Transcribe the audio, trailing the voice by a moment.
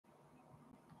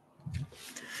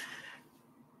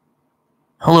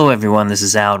Hello, everyone. This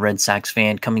is Al, Red Sox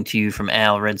fan, coming to you from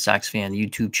Al, Red Sox fan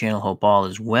YouTube channel. Hope all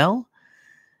is well.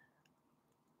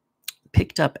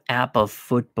 Picked up APBA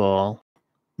Football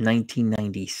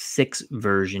 1996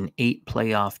 version, 8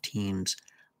 playoff teams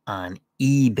on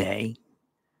eBay.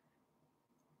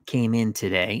 Came in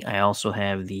today. I also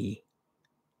have the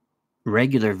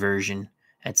regular version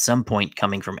at some point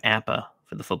coming from APBA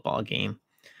for the football game,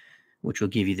 which will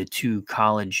give you the two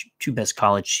best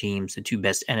college teams, the two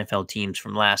best NFL teams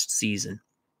from last season.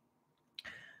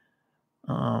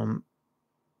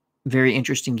 Very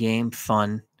interesting game,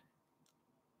 fun.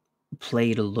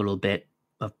 Played a little bit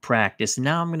of practice.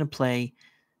 Now I'm going to play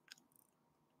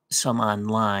some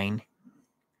online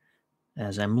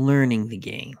as I'm learning the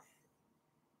game.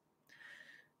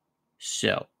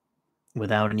 So,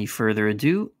 without any further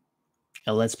ado,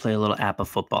 let's play a little APBA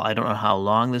football. I don't know how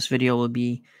long this video will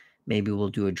be. Maybe we'll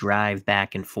do a drive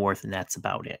back and forth, and that's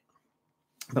about it.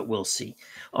 But we'll see.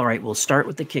 All right, we'll start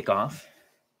with the kickoff.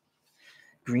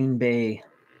 Green Bay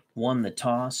won the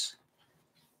toss.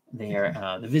 They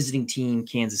are the visiting team.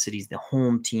 Kansas City's the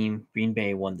home team. Green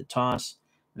Bay won the toss.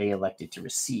 They elected to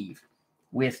receive.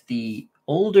 With the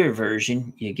older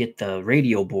version, you get the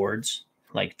radio boards,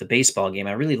 like the baseball game.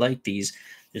 I really like these.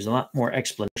 There's a lot more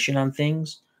explanation on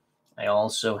things. I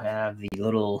also have the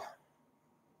little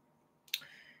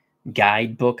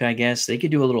guidebook, I guess. They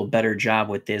could do a little better job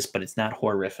with this, but it's not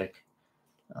horrific.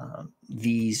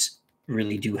 These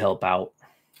really do help out.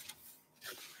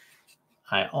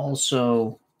 I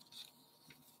also,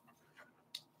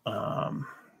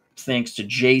 thanks to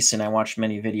Jason, I watched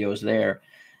many videos there.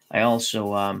 I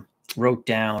also wrote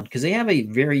down, because they have a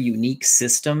very unique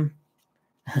system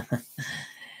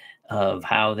of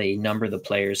how they number the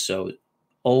players. So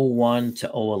 01 to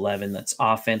 011, that's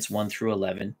offense 1 through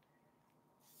 11.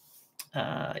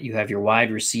 You have your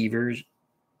wide receivers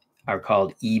are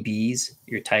called EBs,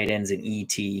 your tight ends an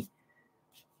ET.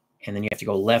 And then you have to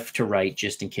go left to right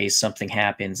just in case something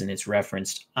happens and it's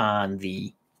referenced on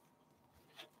the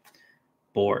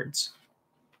boards.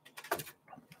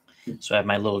 So I have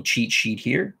my little cheat sheet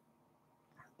here.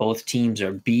 Both teams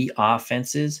are B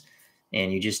offenses.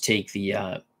 And you just take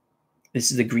the, this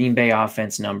is the Green Bay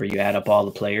offense number. You add up all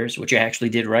the players, which I actually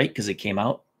did right because it came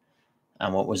out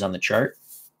on what was on the chart.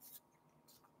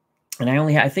 And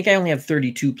I think I only have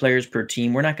 32 players per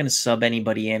team. We're not going to sub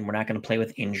anybody in. We're not going to play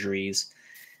with injuries.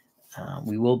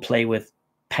 We will play with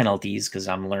penalties because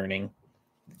I'm learning.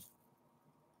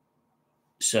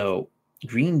 So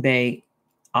Green Bay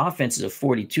offense is a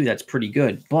 42. That's pretty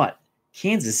good. But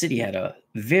Kansas City had a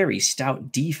very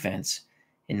stout defense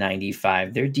in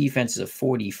 95. Their defense is a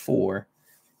 44.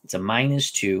 It's a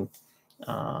 -2.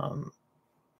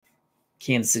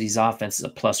 Kansas City's offense is a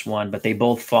 +1, but they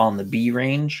both fall in the B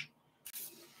range.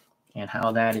 And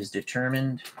how that is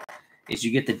determined is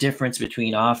you get the difference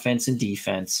between offense and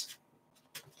defense.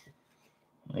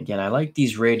 Again, I like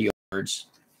these radio words.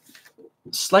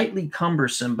 Slightly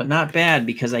cumbersome, but not bad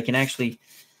because I can actually,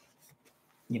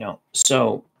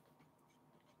 so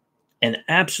an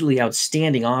absolutely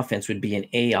outstanding offense would be an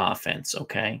A offense,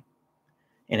 okay?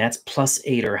 And that's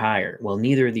 +8 or higher. Well,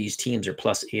 neither of these teams are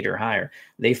 +8 or higher.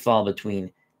 They fall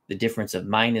between the difference of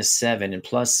 -7 and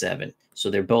 +7. So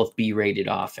they're both B-rated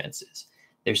offenses.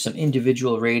 There's some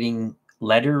individual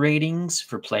letter ratings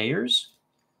for players.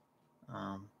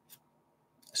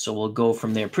 So we'll go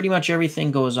from there. Pretty much everything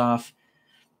goes off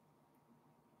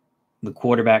the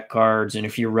quarterback cards. And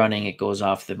if you're running, it goes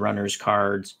off the runner's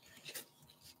cards.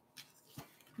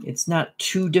 It's not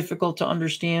too difficult to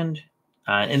understand.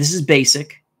 And this is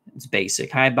basic. It's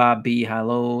basic. Hi, Bob B.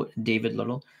 Hello, David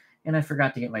Little. And I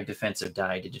forgot to get my defensive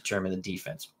die to determine the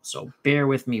defense. So bear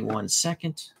with me 1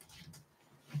 second.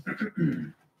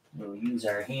 We'll use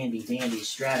our handy-dandy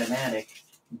Stratomatic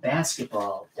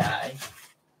basketball die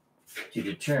to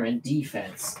determine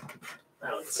defense.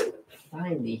 Now let's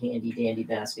find the handy-dandy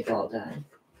basketball die.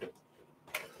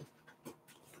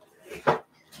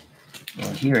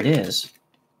 And here it is.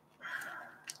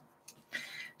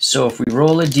 So if we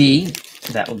roll a D,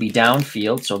 that will be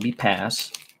downfield, so it'll be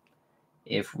pass.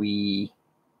 If we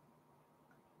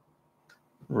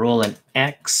roll an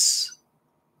X,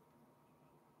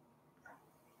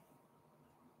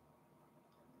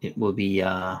 it will be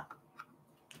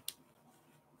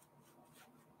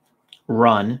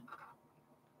run.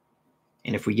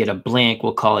 And if we get a blank,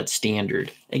 we'll call it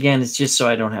standard. Again, it's just so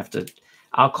I don't have to,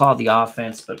 I'll call the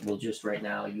offense, but we'll just right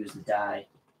now use the die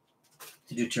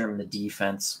to determine the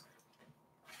defense.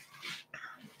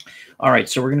 All right,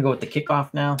 so we're going to go with the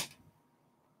kickoff now.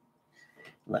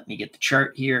 Let me get the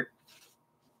chart here.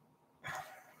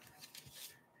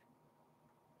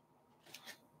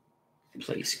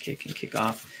 place kick and kick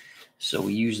off. So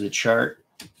we use the chart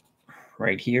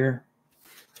right here.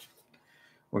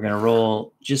 We're going to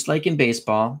roll just like in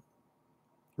baseball.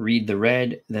 Read the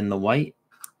red, then the white.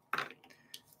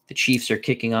 The Chiefs are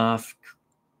kicking off.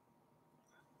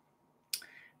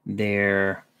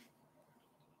 Their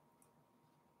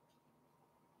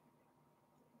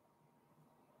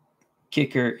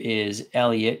kicker is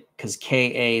Elliott because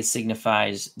KA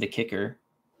signifies the kicker.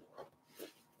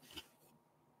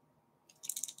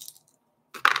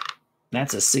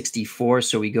 That's a 64,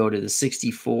 so we go to the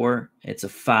 64. It's a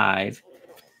 5.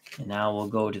 And now we'll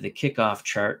go to the kickoff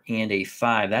chart and a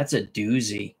 5. That's a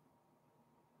doozy.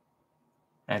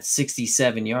 That's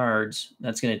 67 yards.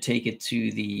 That's going to take it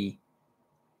to the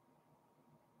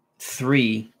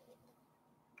 3.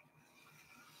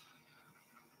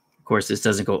 Of course, this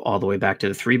doesn't go all the way back to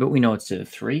the 3, but we know it's to the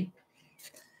 3.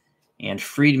 And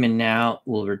Friedman now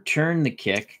will return the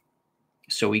kick.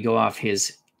 So we go off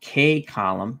his K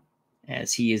column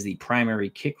as he is the primary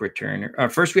kick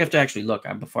returner. First, we have to actually look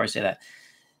before I say that.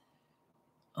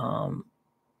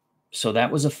 So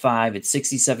that was a 5. It's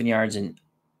 67 yards, and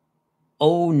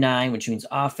 09, which means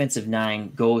offensive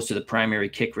 9, goes to the primary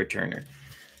kick returner.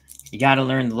 You got to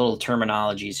learn the little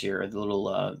terminologies here, the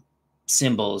little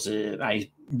symbols. I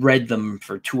read them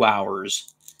for 2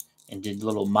 hours and did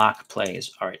little mock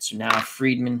plays. All right, so now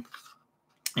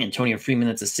Antonio Freeman,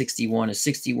 that's a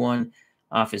 61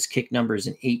 off his kick number is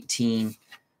an 18.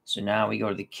 So now we go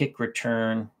to the kick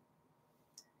return,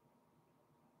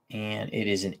 and it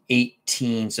is an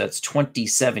 18, so that's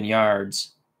 27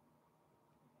 yards.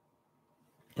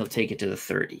 He'll take it to the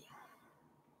 30.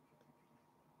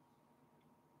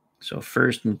 So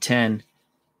 1st and 10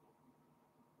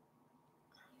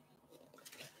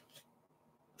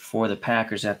 for the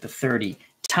Packers at the 30.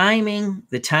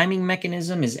 The timing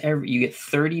mechanism is you get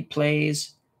 30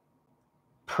 plays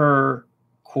per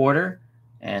quarter,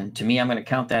 and to me, I'm going to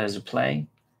count that as a play.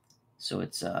 So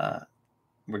it's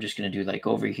we're just going to do like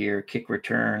over here, kick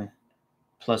return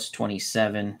plus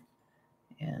 27,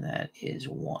 and that is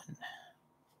 1.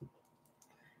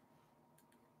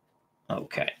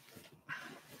 Okay.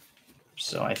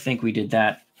 So I think we did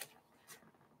that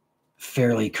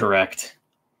fairly correct.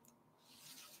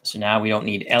 So now we don't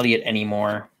need Elliott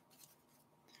anymore.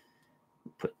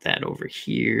 Put that over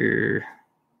here.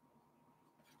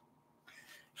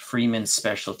 Freeman,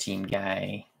 special team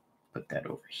guy. Put that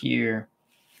over here.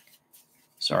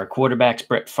 So our quarterback's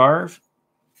Brett Favre.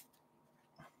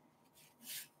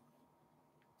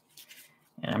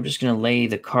 And I'm just going to lay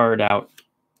the card out.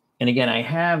 And again, I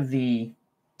have the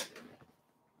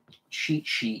cheat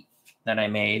sheet that I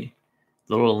made,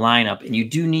 the little lineup. And you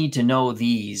do need to know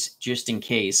these just in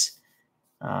case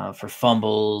for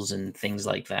fumbles and things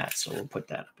like that. So we'll put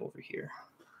that up over here.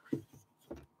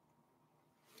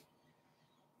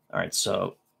 All right,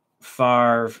 so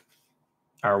Favre,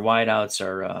 our wideouts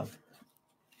are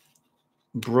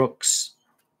Brooks,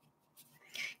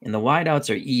 and the wideouts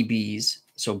are EBs.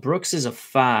 So Brooks is a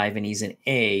 5, and he's an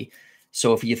A.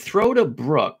 So if you throw to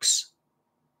Brooks,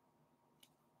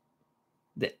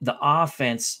 the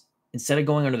offense, instead of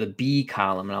going under the B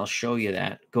column, and I'll show you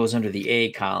that, goes under the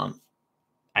A column.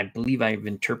 I believe I've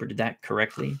interpreted that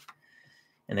correctly.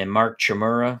 And then Mark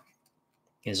Chmura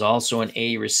is also an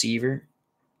A receiver.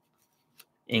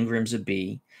 Ingram's a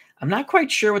B. I'm not quite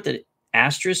sure what the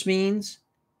asterisk means.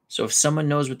 So if someone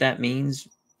knows what that means,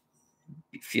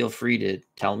 feel free to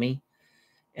tell me.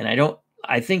 And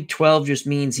I think 12 just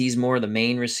means he's more the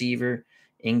main receiver.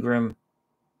 Ingram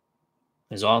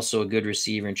is also a good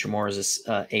receiver, and Chmura is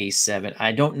a A7.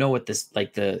 I don't know what this,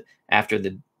 like after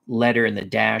the letter and the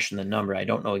dash and the number, I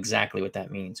don't know exactly what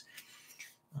that means.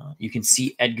 You can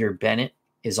see Edgar Bennett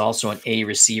is also an A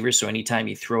receiver. So anytime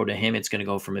you throw to him, it's going to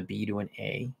go from a B to an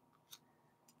A.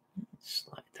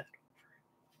 Slide that over.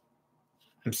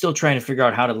 I'm still trying to figure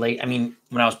out how to lay. I mean,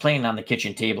 when I was playing on the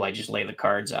kitchen table, I just lay the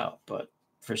cards out. But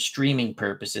for streaming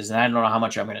purposes, and I don't know how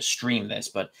much I'm going to stream this,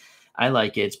 but I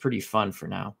like it. It's pretty fun for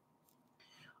now.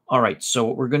 All right, so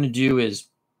what we're going to do is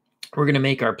we're going to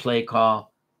make our play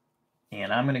call,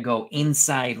 and I'm going to go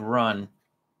inside run.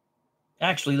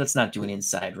 Actually, let's not do an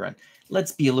inside run.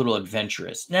 Let's be a little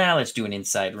adventurous. Now let's do an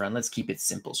inside run. Let's keep it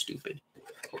simple, stupid.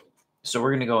 So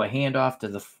we're going to go a handoff to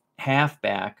the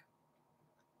halfback,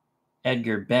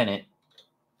 Edgar Bennett.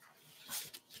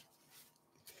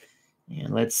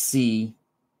 And let's see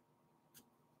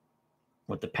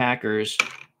what the Packers,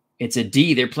 it's a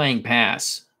D, they're playing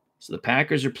pass. So the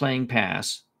Packers are playing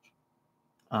pass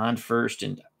on 1st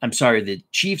and, I'm sorry, the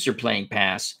Chiefs are playing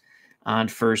pass on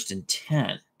 1st and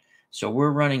 10. So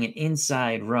we're running an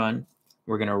inside run.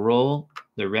 We're going to roll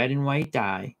the red and white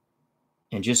die.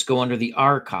 and just go under the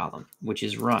R column, which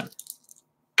is run.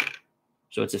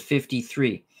 So it's a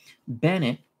 53.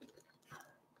 Bennett,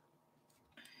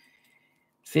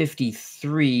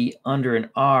 53 under an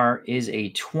R is a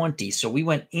 20. So we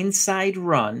went inside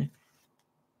run.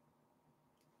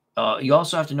 You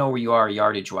also have to know where you are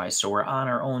yardage-wise. So we're on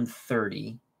our own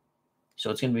 30. So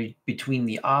it's going to be between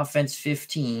the offense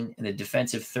 15 and the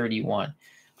defensive 31.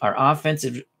 Our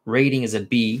offensive rating is a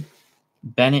B.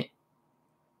 Bennett,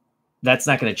 that's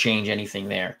not going to change anything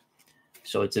there.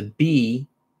 So it's a B.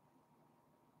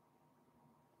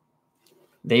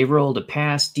 They rolled a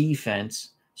pass defense.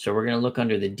 So we're going to look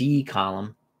under the D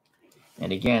column.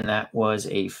 And again, that was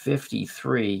a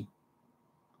 53.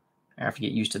 I have to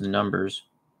get used to the numbers.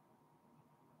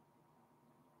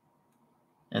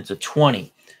 And it's a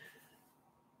 20.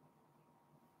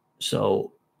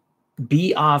 So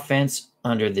B offense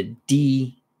under the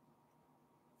D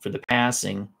for the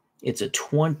passing, it's a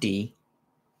 20.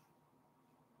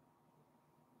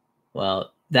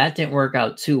 Well, that didn't work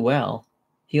out too well.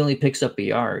 He only picks up a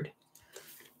yard.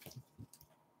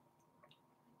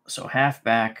 So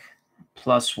halfback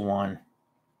 +1.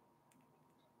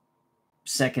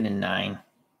 2nd and 9.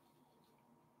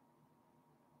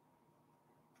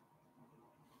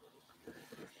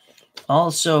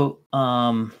 Also,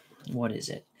 what is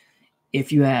it?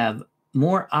 If you have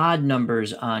more odd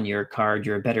numbers on your card,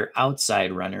 you're a better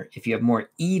outside runner. If you have more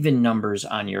even numbers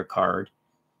on your card,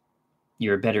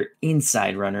 you're a better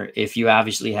inside runner. If you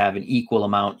obviously have an equal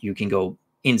amount, you can go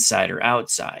inside or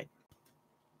outside.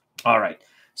 All right.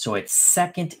 So it's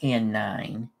 2nd and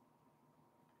 9.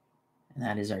 And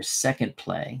that is our second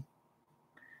play.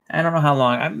 I don't know how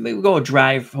long. We'll go a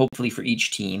drive, hopefully, for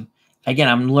each team. Again,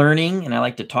 I'm learning, and I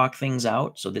like to talk things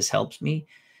out, so this helps me.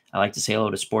 I like to say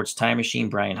hello to Sports Time Machine,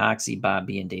 Brian Hoxie, Bob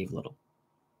B, and Dave Little.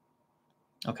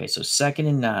 Okay, so 2nd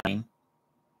and 9.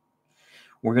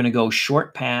 We're going to go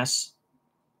short pass,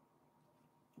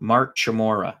 Mark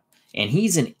Chamorro. And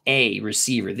he's an A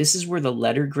receiver. This is where the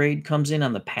letter grade comes in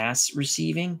on the pass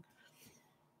receiving.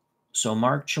 So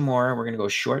Mark Chamorro, we're going to go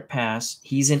short pass.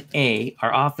 He's an A.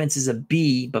 Our offense is a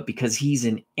B, but because he's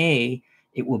an A,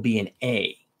 it will be an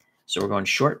A. So we're going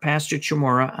short pass to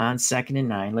Chamorro on 2nd and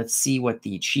 9. Let's see what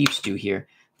the Chiefs do here.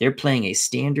 They're playing a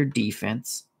standard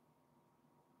defense.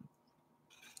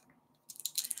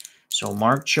 So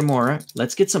Mark Chamorro,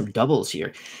 let's get some doubles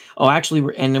here. Oh,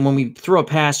 actually, and then when we throw a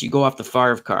pass, you go off the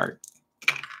Favre card.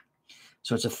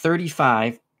 So it's a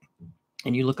 35,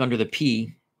 and you look under the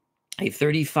P. A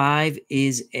 35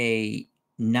 is a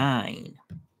 9,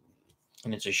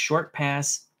 and it's a short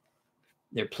pass.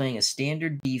 They're playing a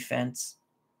standard defense.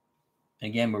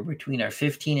 Again, we're between our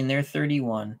 15 and their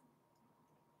 31.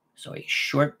 So a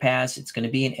short pass, it's going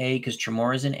to be an A because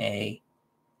Chamorro is an A.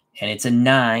 And it's a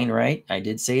 9, right? I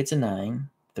did say it's a 9.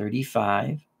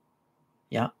 35.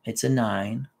 Yeah, it's a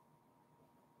 9.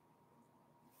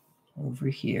 Over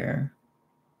here.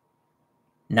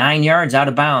 9 yards out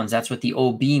of bounds. That's what the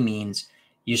OB means.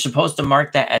 You're supposed to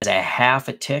mark that as a half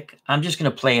a tick. I'm just going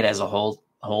to play it as a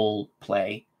whole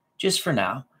play just for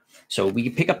now. So we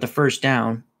can pick up the first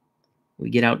down. We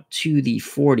get out to the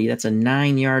 40. That's a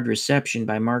 9-yard reception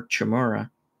by Mark Chamorro.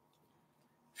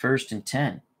 1st and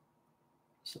 10.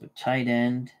 So tight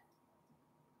end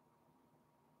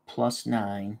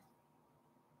 +9.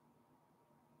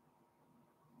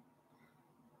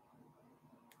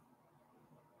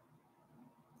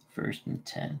 First and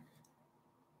 10.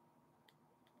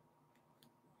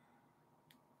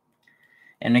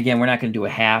 And again, we're not going to do a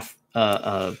half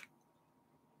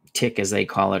tick, as they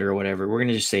call it, or whatever. We're going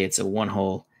to just say it's a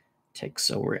one-hole tick.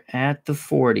 So we're at the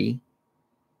 40.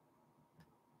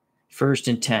 1st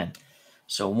and 10.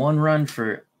 So 1 run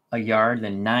for a yard,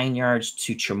 then 9 yards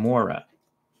to Chamorro.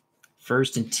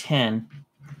 1st and 10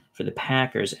 for the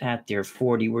Packers at their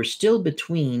 40. We're still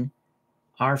between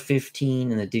our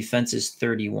 15 and the defense's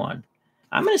 31.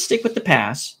 I'm going to stick with the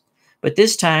pass, but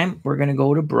this time we're going to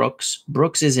go to Brooks.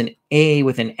 Brooks is an A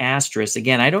with an asterisk.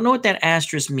 Again, I don't know what that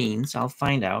asterisk means. I'll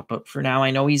find out, but for now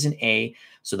I know he's an A,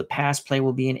 so the pass play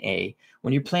will be an A.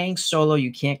 When you're playing solo,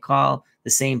 you can't call the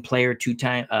same player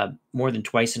more than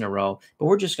twice in a row, but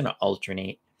we're just going to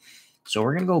alternate. So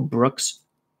we're going to go Brooks,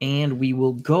 and we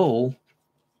will go,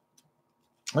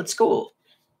 let's go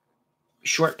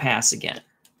short pass again.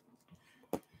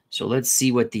 So let's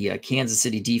see what the Kansas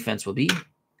City defense will be.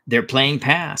 They're playing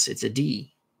pass. It's a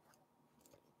D.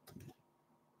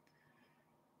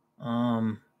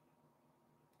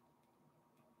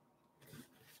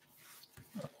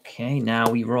 Okay, now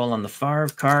we roll on the Favre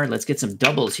card. Let's get some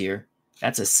doubles here.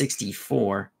 That's a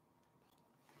 64.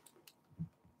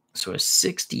 So a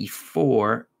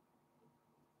 64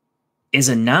 is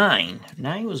a 9.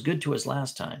 9 was good to us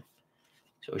last time.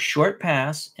 So a short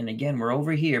pass, and again, we're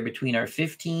over here between our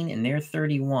 15 and their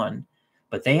 31,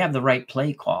 but they have the right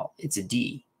play call. It's a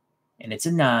D, and it's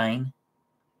a 9.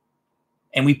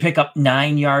 And we pick up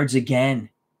 9 yards again.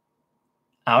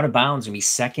 Out of bounds, and be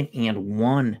 2nd and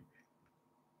 1.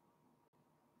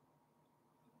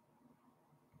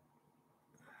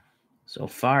 So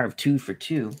far of 2 for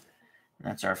 2.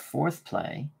 That's our 4th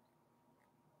play.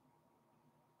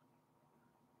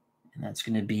 And that's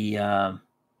going to be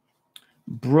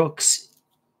Brooks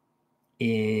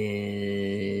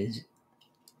is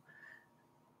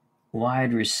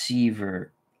wide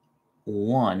receiver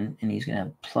 1, and he's going to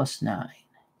have +9.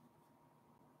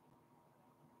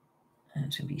 And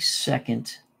it's going to be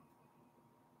 2nd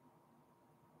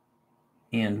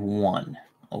and 1.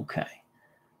 Okay.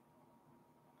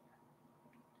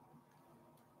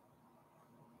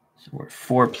 So we're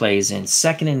 4 plays in.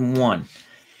 2nd and 1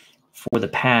 for the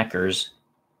Packers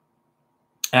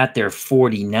at their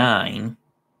 49.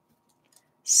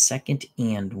 2nd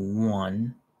and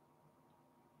 1.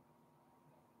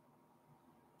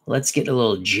 Let's get a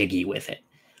little jiggy with it.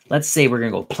 Let's say we're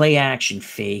going to go play action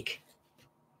fake.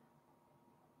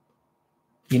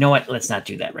 You know what? Let's not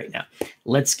do that right now.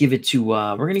 Let's give it to,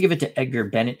 we're going to give it to Edgar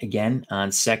Bennett again on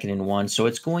 2nd and 1. So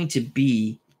it's going to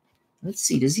be, let's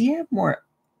see, does he have more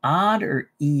odd or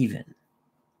even?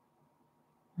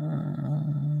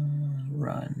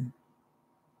 Run.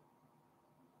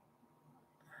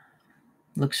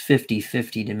 Looks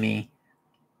 50-50 to me.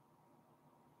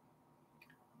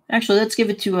 Actually, let's give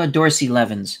it to Dorsey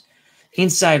Levens.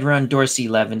 Inside run, Dorsey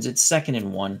Levens. It's 2nd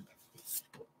and 1.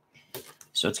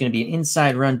 So it's going to be an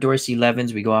inside run, Dorsey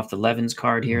Levens. We go off the Levens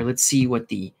card here. Let's see what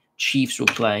the Chiefs will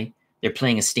play. They're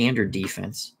playing a standard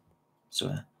defense.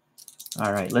 So,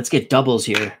 all right, let's get doubles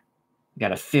here. We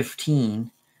got a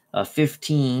 15,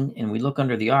 and we look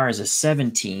under the R as a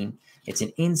 17. It's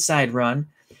an inside run,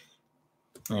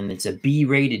 and it's a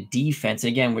B-rated defense.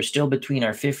 And again, we're still between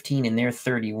our 15 and their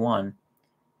 31.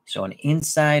 So an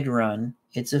inside run,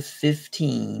 it's a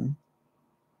 15.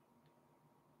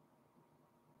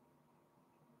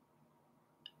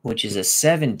 Which is a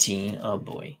 17. Oh,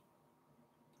 boy.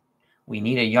 We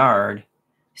need a yard.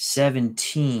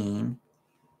 17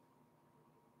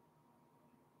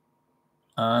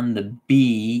 on the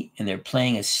B, and they're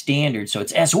playing a standard. So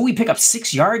it's S. Oh, we pick up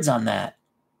 6 yards on that.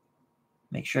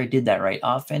 Make sure I did that right.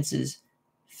 Offenses,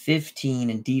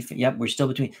 15, and defense. Yep, we're still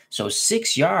between. So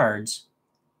 6 yards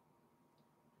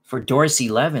for Dorsey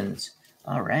Levens.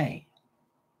 All right.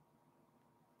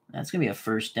 That's going to be a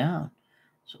first down.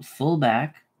 So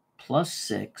fullback. +6,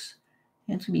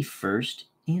 and it's going to be 1st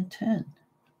and 10.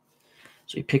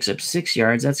 So he picks up 6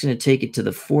 yards. That's going to take it to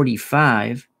the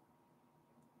 45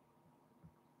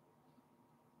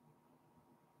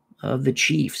 of the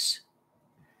Chiefs.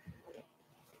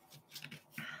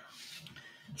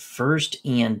 1st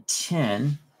and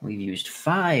 10. We've used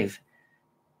 5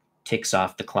 ticks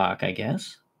off the clock, I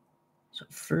guess. So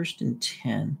 1st and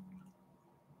 10.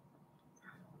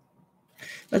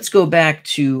 Let's go back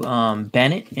to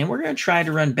Bennett, and we're going to try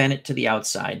to run Bennett to the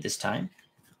outside this time.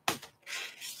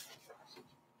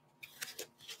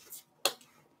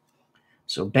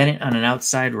 So Bennett on an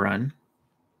outside run.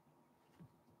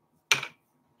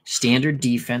 Standard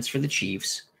defense for the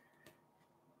Chiefs.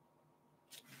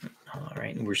 All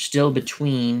right, and we're still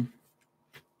between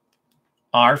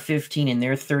our 15 and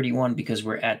their 31 because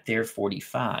we're at their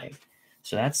 45.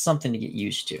 So that's something to get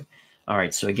used to. All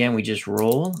right, so again, we just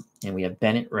roll, and we have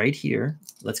Bennett right here.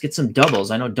 Let's get some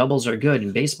doubles. I know doubles are good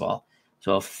in baseball.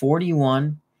 So a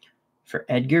 41 for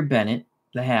Edgar Bennett,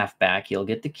 the halfback. He'll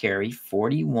get the carry,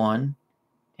 41,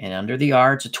 and under the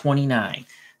R, it's a 29.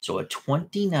 So a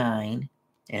 29,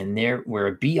 and there we're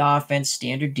a B offense,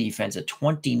 standard defense. A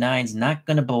 29 is not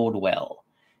going to bode well.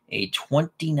 A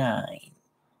 29.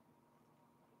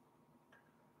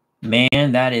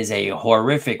 Man, that is a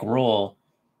horrific roll.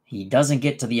 He doesn't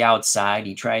get to the outside.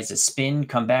 He tries to spin,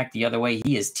 come back the other way.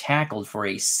 He is tackled for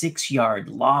a 6-yard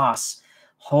loss.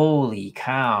 Holy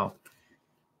cow.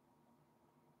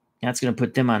 That's going to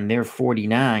put them on their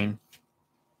 49.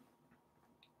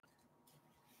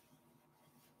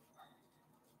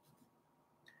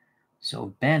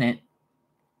 So Bennett,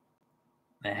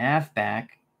 the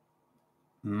halfback,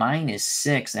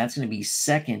 -6. That's going to be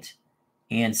 2nd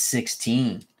and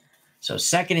 16. So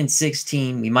 2nd and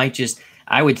 16, we might just...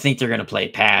 I would think they're going to play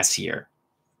pass here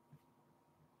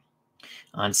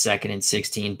on 2nd and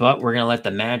 16, but we're going to let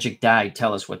the magic die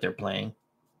tell us what they're playing.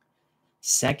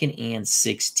 2nd and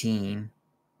 16.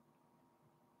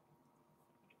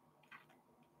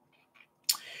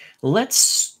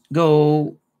 Let's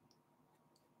go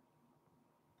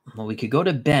Well, we could go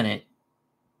to Bennett.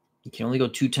 You can only go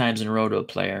 2 times in a row to a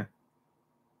player.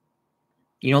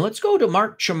 Let's go to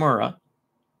Mark Chmura.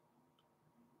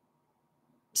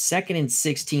 2nd and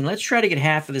 16. Let's try to get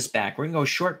half of this back. We're going to go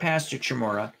short pass to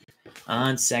Chmura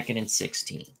on 2nd and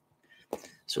 16.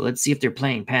 So let's see if they're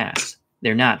playing pass.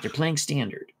 They're not. They're playing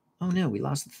standard. Oh, no, we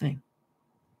lost the thing.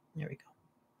 There we go.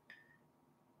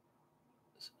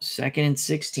 2nd and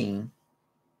 16.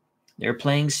 They're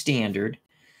playing standard.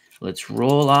 Let's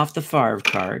roll off the Favre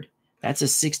card. That's a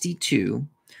 62.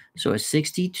 So a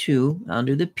 62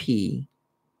 under the P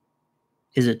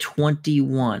is a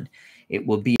 21. It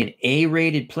will be an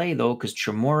A-rated play, though, because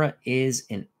Chmura is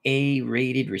an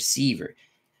A-rated receiver.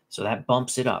 So that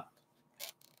bumps it up.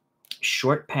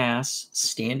 Short pass,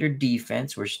 standard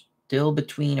defense. We're still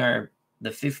between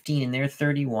the 15 and their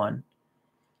 31.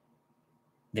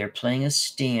 They're playing a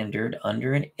standard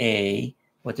under an A.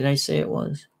 What did I say it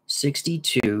was?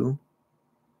 62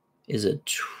 is a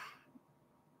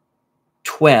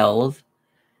 12.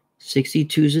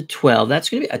 62 is a 12. That's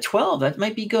going to be a 12. That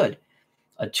might be good.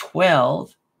 A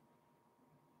 12.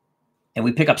 And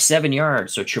we pick up 7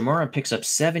 yards. So Chmura picks up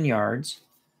 7 yards.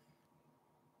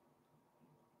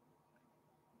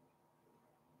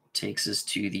 Takes us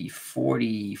to the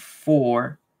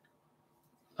 44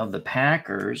 of the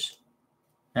Packers.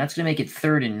 That's going to make it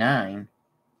 3rd and 9.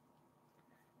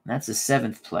 That's the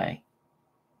 7th play.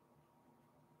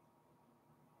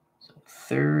 So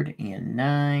 3rd and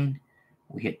 9.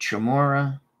 We get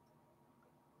Chmura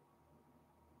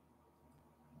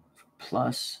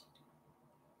plus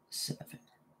 7.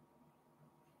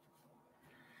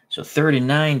 So 3rd and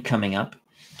 9 coming up.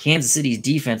 Kansas City's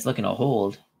defense looking to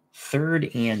hold.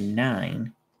 3rd and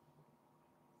 9.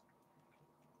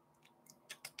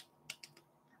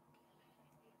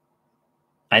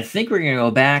 I think we're going to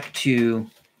go back to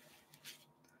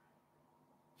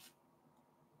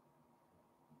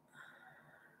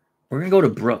we're going to go to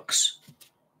Brooks.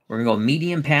 We're going to go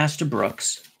medium pass to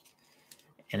Brooks.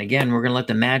 And again, we're going to let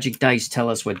the magic dice tell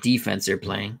us what defense they're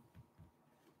playing.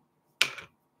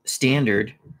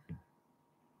 Standard.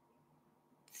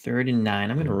 3rd and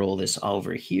 9. I'm going to roll this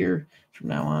over here from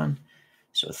now on.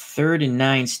 So 3rd and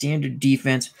 9, standard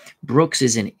defense. Brooks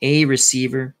is an A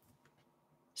receiver.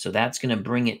 So that's going to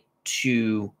bring it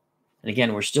to, and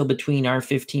again, we're still between our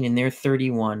 15 and their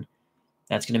 31.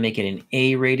 That's going to make it an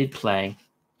A-rated play.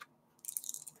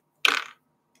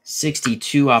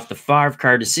 62 off the Favre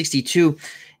card to 62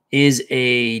 is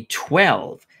a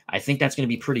 12. I think that's going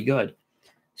to be pretty good.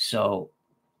 So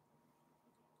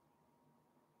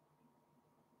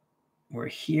we're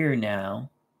here now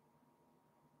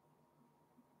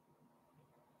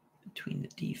between the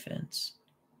defense.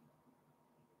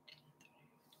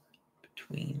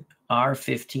 Between our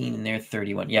 15 and their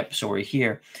 31. Yep, so we're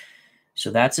here.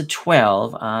 So that's a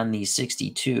 12 on the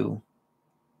 62.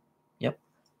 Yep.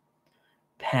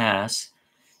 Pass.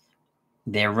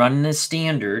 They're running a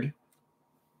standard.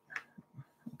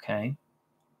 Okay.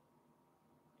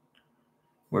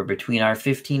 We're between our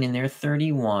 15 and their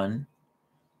 31.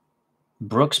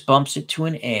 Brooks bumps it to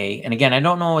an A. And again, I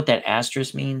don't know what that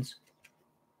asterisk means.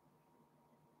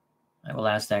 I will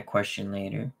ask that question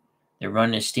later. They're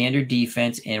running a standard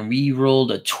defense, and we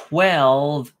rolled a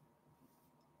 12.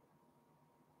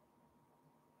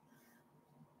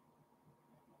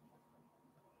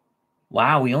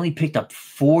 Wow, we only picked up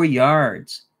 4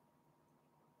 yards.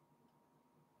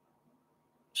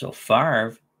 So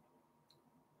Favre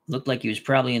looked like he was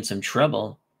probably in some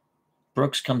trouble.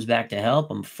 Brooks comes back to help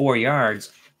him. 4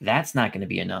 yards. That's not going to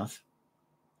be enough.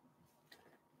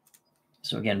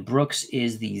 So again, Brooks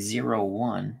is the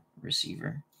 0-1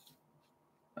 receiver.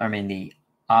 I mean, the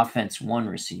offense 1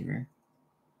 receiver.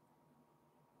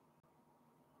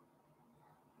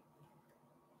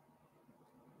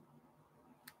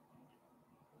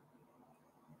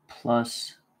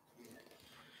 Plus,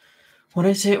 what did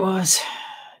I say it was?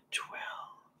 12.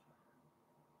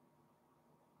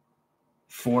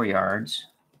 4 yards.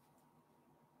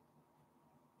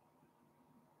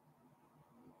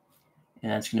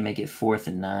 And that's going to make it 4th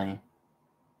and 9.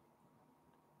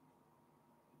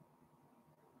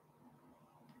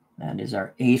 That is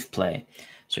our 8th play.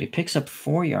 So he picks up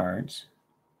 4 yards.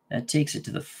 That takes it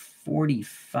to the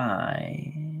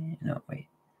 45. No, wait.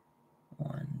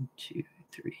 1, 2,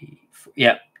 3, 4.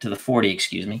 Yep, to the 40,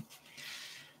 excuse me.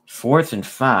 4th and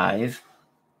 5.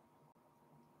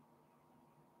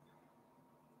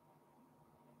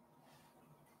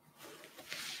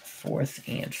 Fourth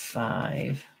and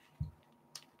 5.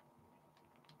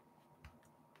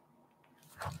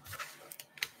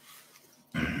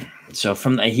 So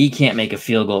he can't make a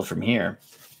field goal from here.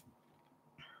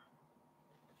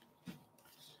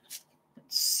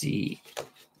 see.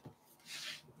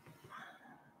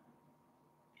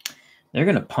 They're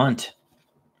going to punt.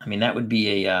 I mean, that would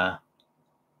be a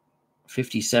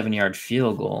 57-yard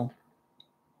field goal.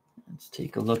 Let's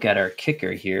take a look at our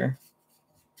kicker here.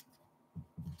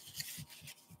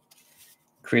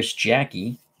 Chris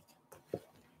Jackie.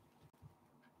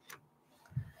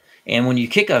 And when you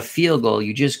kick a field goal,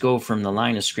 you just go from the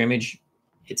line of scrimmage.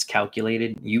 It's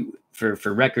calculated. You for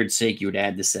record's sake, you would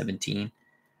add the 17.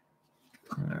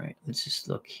 All right, let's just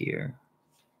look here.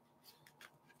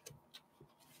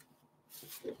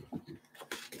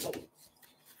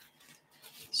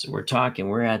 So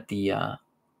we're at the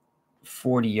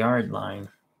 40-yard line.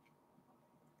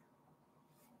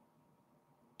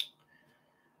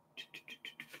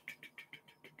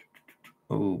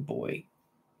 Oh boy.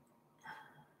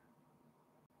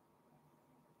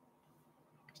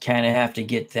 Kind of have to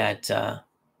get that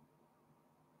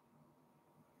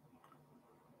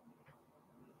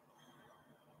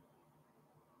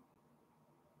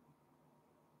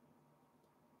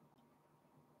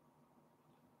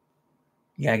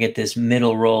you gotta get this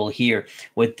middle roll here.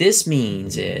 What this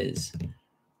means is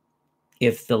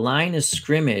if the line of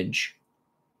scrimmage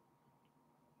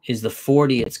is the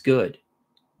 40, it's good.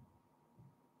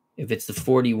 If it's the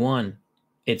 41,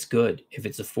 it's good. If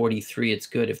it's a 43, it's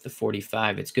good. If the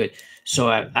 45, it's good. So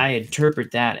I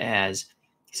interpret that as,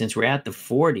 since we're at the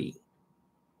 40,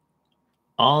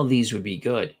 all of these would be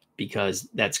good because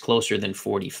that's closer than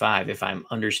 45 if I'm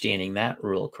understanding that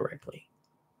rule correctly.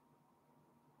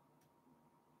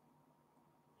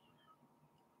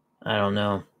 I don't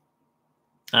know.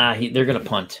 They're going to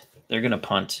punt. They're going to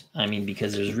punt. I mean,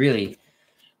 because there's really,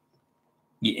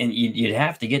 and you'd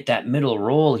have to get that middle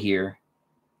roll here.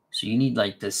 So you need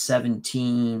like the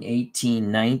 17,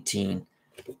 18, 19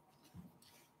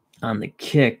 on the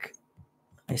kick.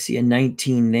 I see a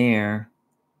 19 there.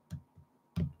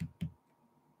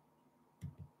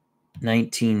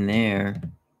 19 there.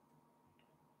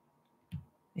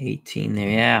 18 there.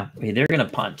 Yeah, they're going to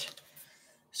punt.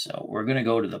 So we're going to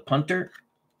go to the punter.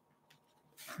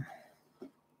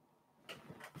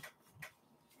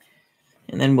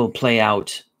 And then we'll play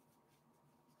out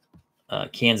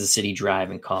Kansas City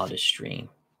drive and call it a stream.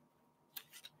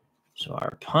 So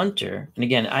our punter, and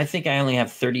again, I think I only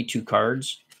have 32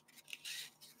 cards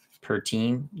per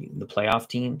team, the playoff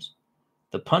teams.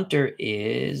 The punter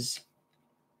is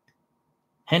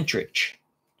Hentrich.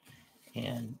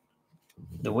 And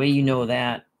the way you know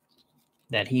that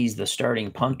he's the starting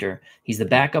punter, he's the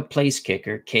backup place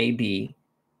kicker, KB.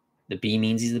 The B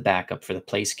means he's the backup for the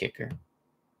place kicker.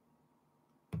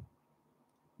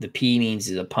 The P means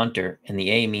he's a punter, and the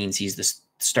A means he's the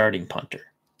starting punter.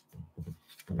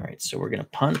 All right, so we're going to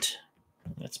punt.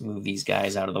 Let's move these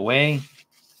guys out of the way.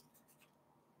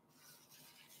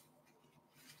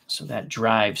 So that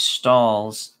drive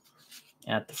stalls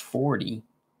at the 40.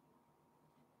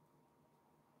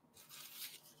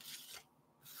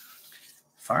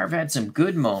 Favre had some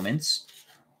good moments,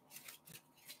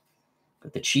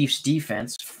 but the Chiefs'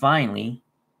 defense finally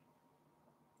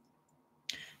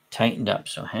tightened up.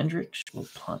 So Hendricks will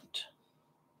punt.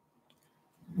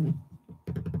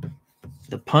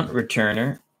 The punt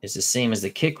returner is the same as the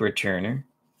kick returner,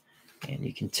 and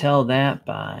you can tell that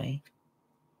by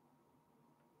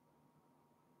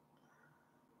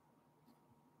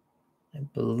I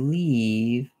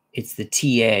believe it's the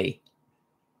TA.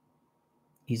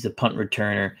 He's the punt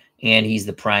returner, and he's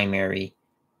the primary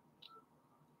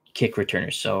kick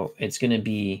returner. So it's going to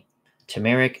be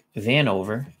Tamarick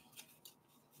Vanover.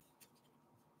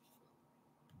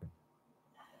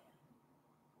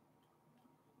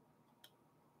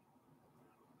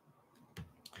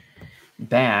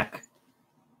 Back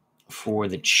for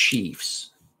the Chiefs.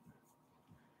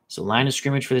 So line of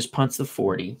scrimmage for this punt's the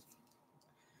 40.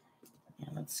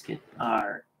 And let's get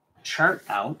our chart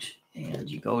out, and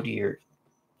you go to your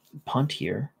punt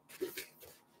here.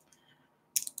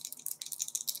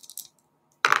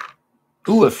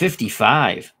 Ooh, a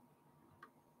 55.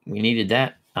 We needed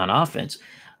that on offense.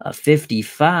 A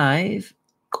 55.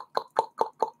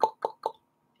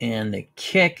 And the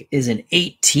kick is an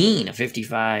 18. A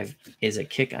 55 is a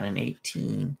kick on an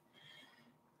 18.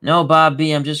 No, Bob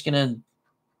B, I'm just going to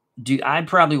do... I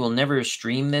probably will never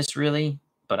stream this, really,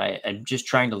 but I'm just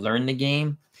trying to learn the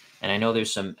game. And I know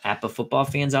there's some APBA football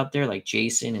fans out there like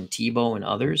Jason and Tebow and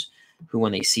others who,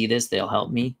 when they see this, they'll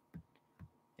help me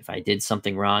if I did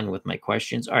something wrong with my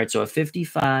questions. All right, so a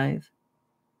 55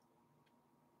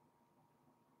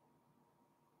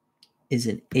 is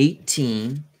an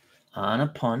 18 on a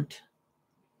punt.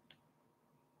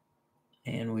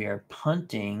 And we are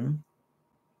punting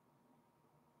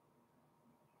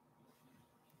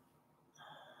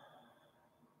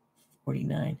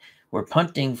 49. We're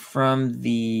punting from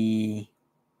the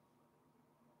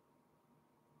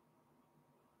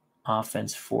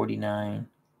offense 49.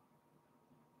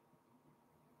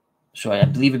 So I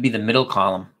believe it'd be the middle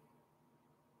column.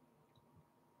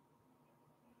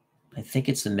 I think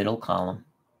it's the middle column.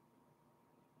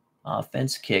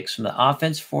 Offense kicks from the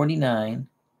offense 49.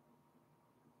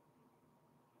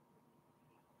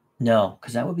 No,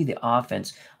 because that would be the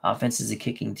offense. Offense is a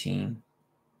kicking team.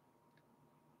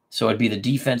 So it'd be the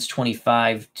defense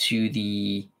 25 to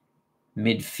the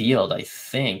midfield, I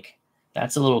think.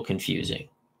 That's a little confusing.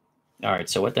 All right,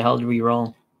 so what the hell did we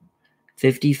roll?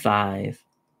 55.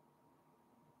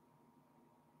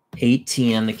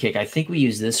 18 on the kick. I think we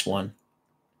use this one.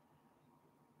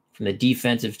 From the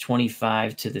defensive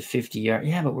 25 to the 50-yard.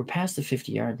 Yeah, but we're past the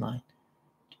 50-yard line.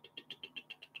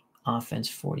 Offense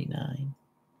 49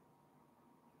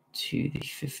 to the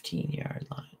 15-yard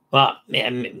line. Well,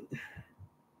 man.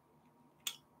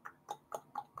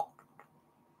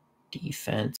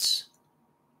 Defense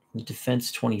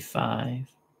 25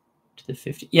 to the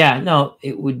 50. Yeah, no,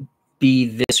 it would be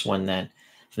this one then.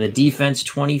 For the defense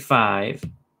 25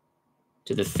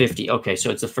 to the 50. Okay,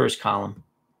 so it's the first column.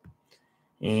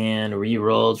 And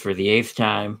re-rolled for the 8th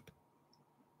time.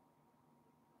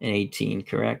 And 18,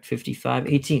 correct? 55,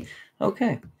 18.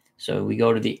 Okay, so we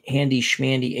go to the handy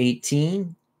schmandy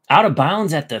 18. Out of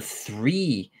bounds at the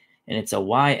 3. And it's a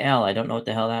YL. I don't know what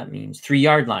the hell that means.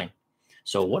 3-yard line.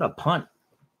 So what a punt.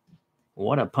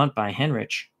 What a punt by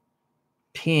Henrich.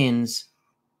 Pins.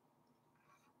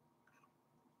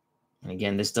 And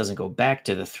again, this doesn't go back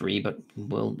to the 3, but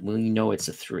we know it's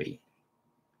a 3.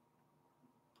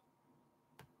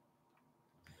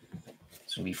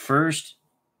 So it'll be 1st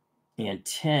and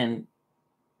 10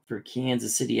 for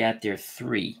Kansas City at their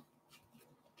 3.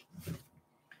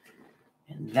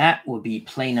 And that will be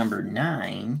play number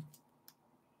 9.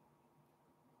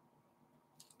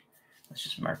 Let's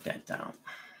just mark that down.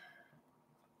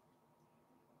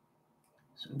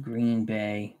 So Green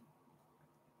Bay,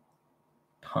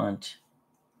 punt.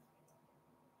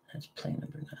 That's play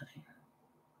number 9.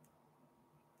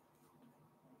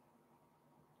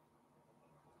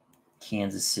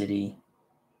 Kansas City.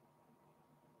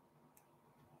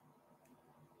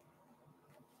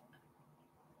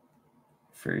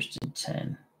 First and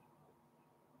 10.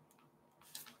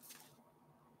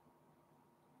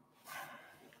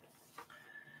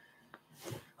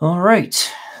 All right.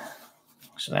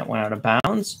 So that went out of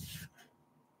bounds.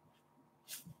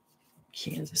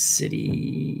 Kansas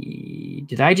City.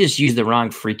 Did I just use the wrong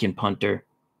freaking punter?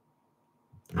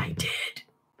 I did.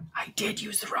 I did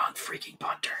use the wrong freaking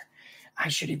punter. I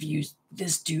should have used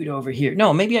this dude over here.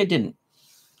 No, maybe I didn't.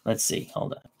 Let's see.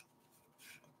 Hold on.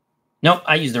 Nope,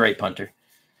 I used the right punter.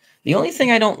 The only thing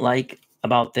I don't like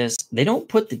about this, they don't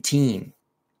put the team.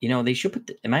 You know, they should put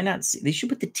the, they should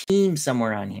put the team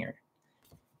somewhere on here.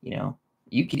 You know,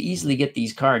 you could easily get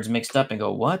these cards mixed up and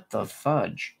go, what the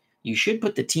fudge? You should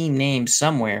put the team name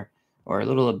somewhere or a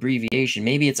little abbreviation.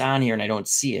 Maybe it's on here and I don't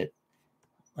see it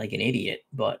like an idiot,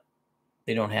 but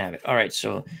they don't have it. All right,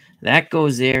 so that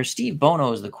goes there. Steve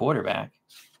Bono is the quarterback.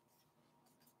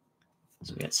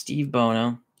 So we got Steve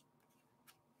Bono.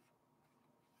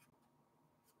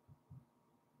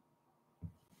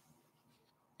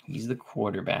 He's the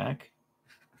quarterback.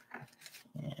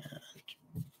 And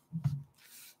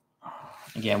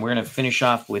again, we're going to finish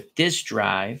off with this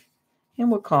drive, and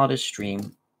we'll call it a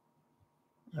stream.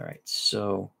 All right,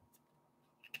 so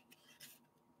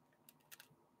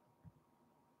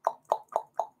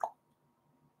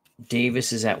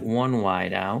Davis is at 1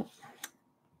 wide out.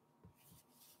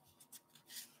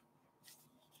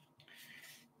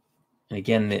 And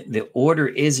again, the order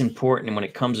is important when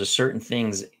it comes to certain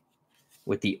things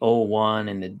with the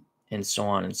 0-1 and so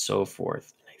on and so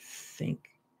forth. I think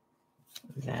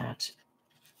that,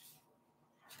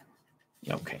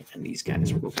 okay, and these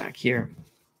guys will go back here.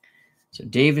 So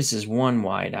Davis is 1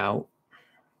 wide out.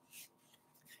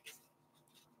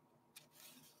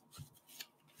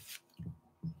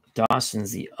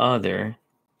 Dawson's the other.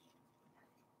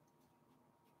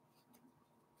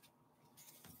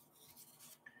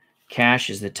 Cash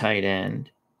is the tight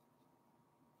end.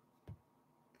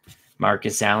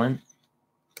 Marcus Allen,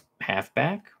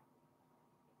 halfback.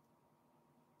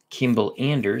 Kimball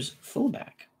Anders,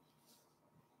 fullback.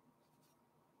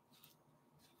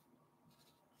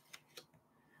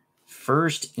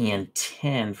 First and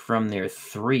 10 from their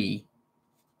 3.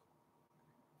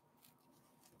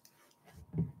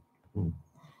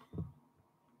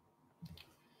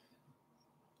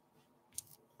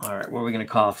 All right, what are we going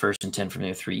to call 1st and 10 from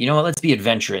their 3? You know what? Let's be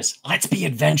adventurous. Let's be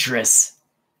adventurous.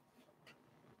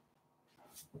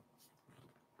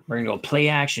 We're going to go play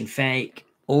action fake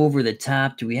over the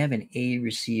top. Do we have an A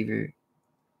receiver?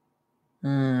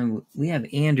 We have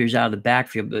Anders out of the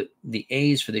backfield, but the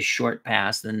A is for the short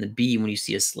pass. Then the B, when you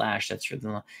see a slash, that's for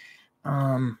the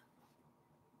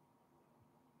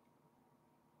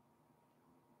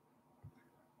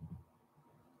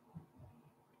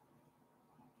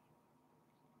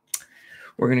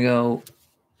we're going to go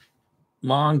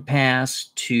long pass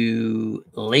to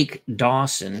Lake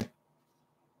Dawson.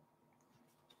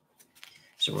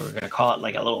 So we're going to call it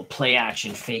like a little play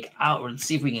action fake out. Let's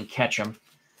see if we can catch them.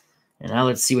 And now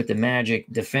let's see what the magic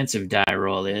defensive die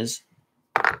roll is.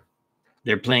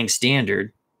 They're playing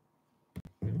standard.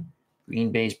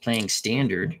 Green Bay's playing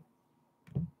standard.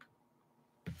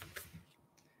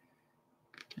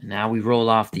 And now we roll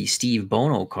off the Steve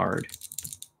Bono card.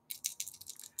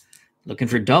 Looking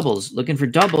for doubles, looking for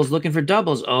doubles, looking for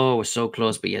doubles. Oh, we're so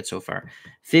close, but yet so far.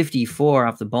 54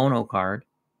 off the Bono card.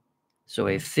 So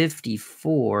a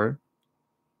 54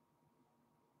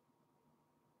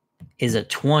 is a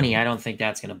 20. I don't think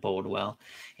that's going to bode well.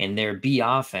 And their B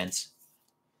offense.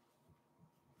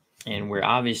 And we're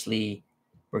going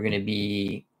to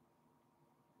be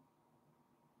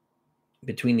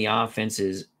between the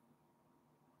offenses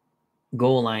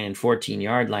goal line and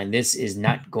 14-yard line. This is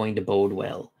not going to bode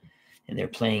well. And they're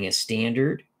playing a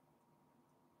standard.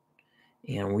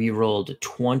 And we rolled a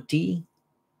 20.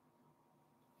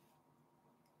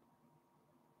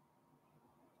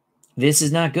 This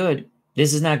is not good.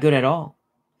 This is not good at all.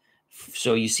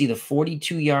 So you see the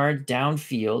 42-yard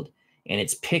downfield, and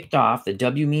it's picked off. The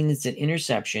W means it's an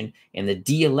interception, and the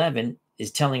D11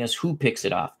 is telling us who picks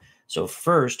it off. So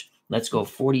first, let's go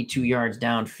 42 yards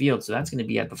downfield. So that's going to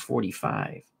be at the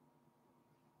 45.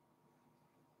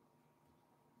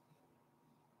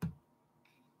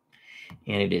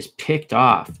 And it is picked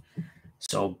off.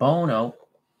 So Bono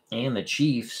and the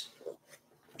Chiefs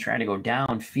try to go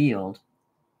downfield.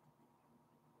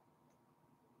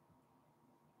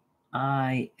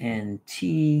 INT.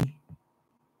 And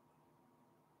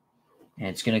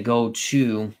it's going to go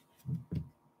to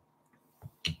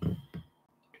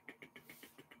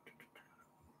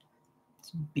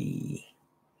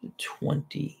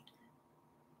B20.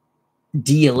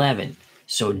 D11.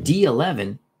 So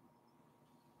D11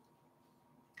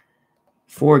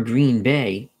 for Green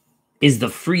Bay is the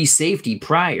free safety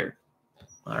Pryor.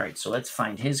 All right, so let's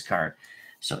find his card.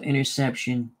 So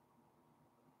interception,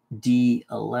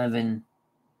 D11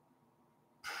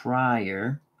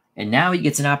 Pryor. And now he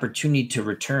gets an opportunity to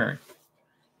return.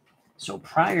 So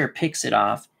Pryor picks it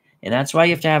off. And that's why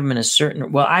you have to have him in a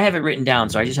certain... Well, I have it written down,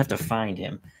 so I just have to find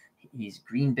him. He's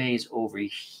Green Bay's over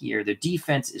here. The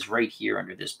defense is right here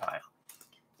under this pile.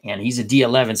 And he's a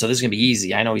D11, so this is going to be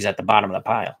easy. I know he's at the bottom of the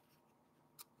pile.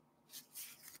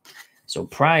 So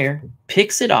Pryor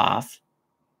picks it off.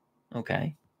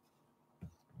 Okay.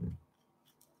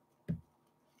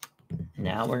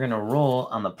 Now we're going to roll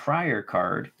on the Pryor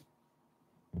card.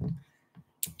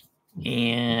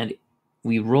 And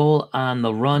we roll on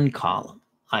the run column,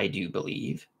 I do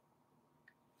believe.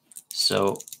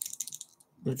 So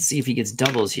let's see if he gets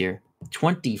doubles here.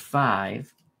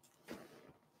 25.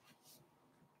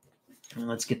 And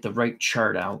let's get the right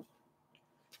chart out.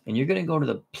 And you're going to go to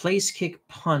the place kick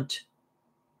punt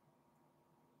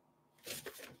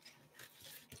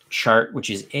chart, which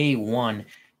is A1,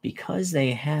 because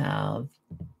they have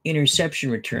interception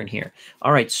return here.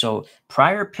 All right, so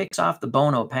Pryor picks off the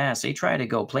Bono pass. They try to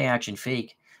go play action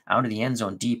fake out of the end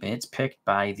zone deep, and it's picked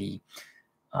by the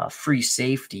free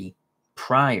safety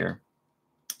Pryor.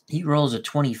 He rolls a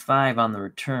 25 on the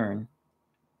return.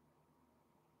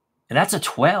 And that's a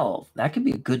 12. That could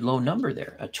be a good low number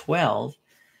there, a 12.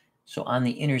 So on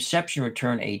the interception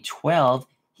return, a 12,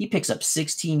 he picks up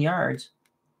 16 yards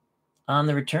on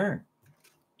the return.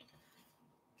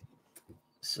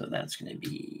 So that's going to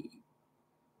be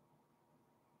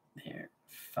there,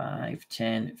 5,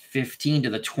 10, 15 to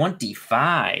the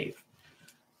 25.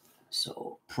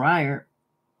 So Pryor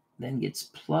then gets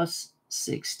plus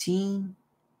 16.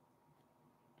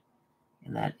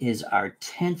 And that is our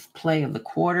 10th play of the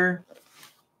quarter.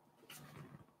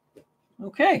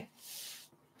 Okay.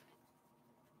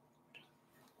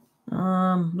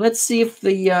 Let's see if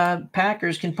the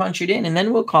Packers can punch it in, and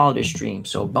then we'll call it a stream.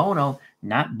 So Bono,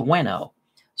 not bueno.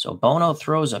 So Bono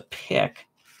throws a pick.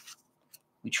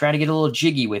 We try to get a little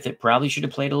jiggy with it. Probably should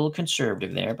have played a little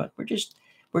conservative there, but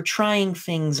we're trying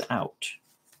things out.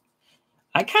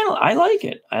 I like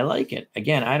it. I like it.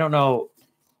 Again, I don't know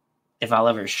if I'll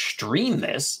ever stream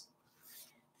this,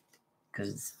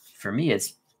 because for me,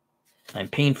 I'm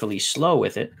painfully slow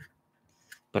with it,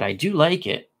 but I do like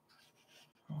it.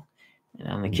 And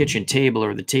on the kitchen table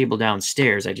or the table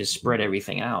downstairs. I just spread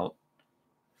everything out.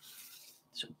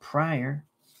 So prior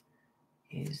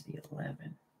is the 11.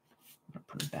 I'm gonna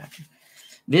put it back.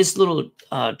 This little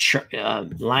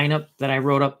lineup that I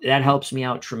wrote up, that helps me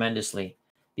out tremendously,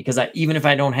 because even if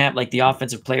I don't have like the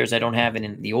offensive players, I don't have it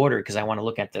in the order because I want to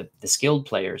look at the skilled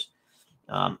players.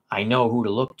 I know who to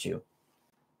look to.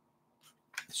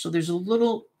 So there's a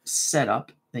little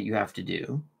setup that you have to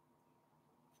do.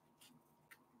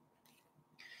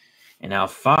 And now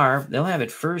Favre, they'll have it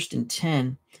 1st and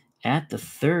 10 at the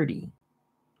 30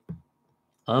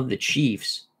 of the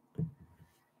Chiefs,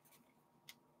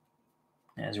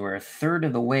 as we're a third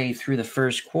of the way through the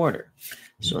first quarter.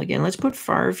 So again, let's put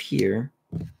Favre here.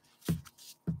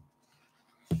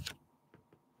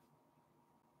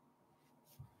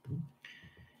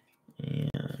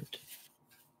 And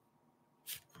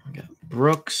we got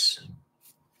Brooks,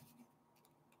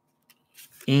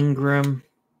 Ingram,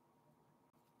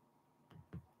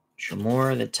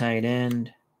 Chamora, the tight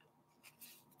end,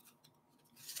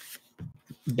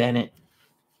 Bennett,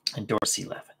 and Dorsey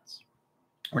Levens.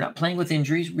 We're not playing with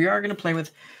injuries. We are going to play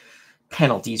with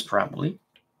penalties probably,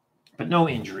 but no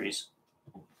injuries.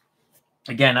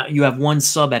 Again, you have one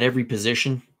sub at every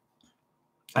position.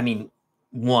 I mean,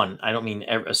 one. I don't mean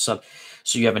a sub.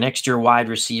 So you have an extra wide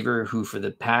receiver who, for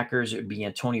the Packers, it would be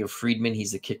Antonio Friedman.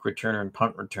 He's the kick returner and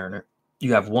punt returner.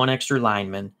 You have one extra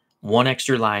lineman, one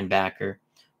extra linebacker,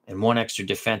 and one extra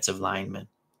defensive lineman,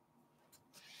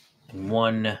 and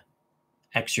one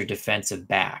extra defensive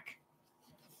back.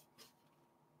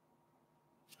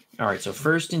 All right, so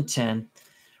 1st and 10,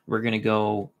 we're going to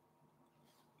go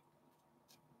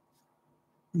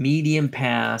medium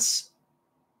pass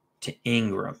to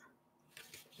Ingram.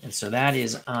 And so that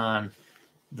is on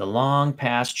the long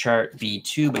pass chart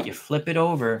B2, but you flip it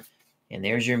over, and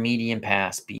there's your medium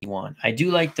pass B1. I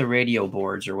do like the radio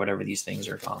boards or whatever these things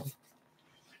are called.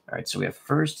 All right, so we have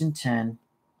 1st and 10.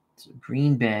 So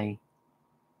Green Bay.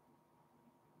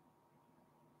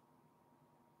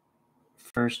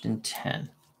 1st and 10.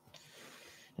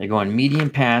 They're going medium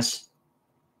pass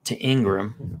to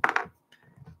Ingram.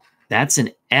 That's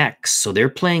an X. So they're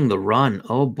playing the run.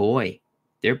 Oh boy.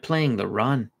 They're playing the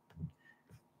run.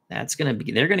 They're going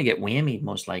to get whammied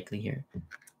most likely here.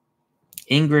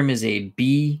 Ingram is a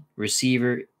B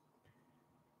receiver.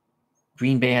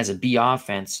 Green Bay has a B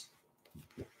offense.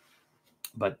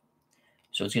 But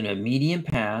so it's going to be a medium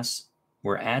pass.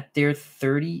 We're at their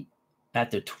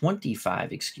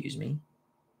 25, excuse me.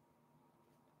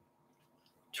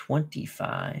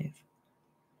 25.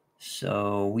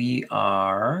 So we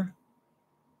are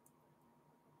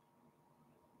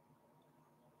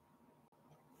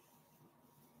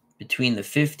between the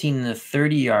 15 and the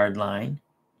 30-yard line.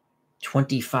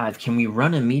 25. Can we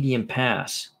run a medium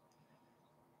pass?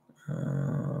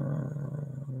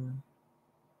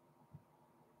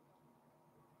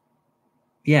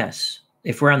 Yes.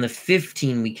 If we're on the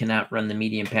 15, we cannot run the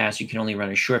medium pass. You can only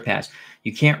run a short pass.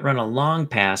 You can't run a long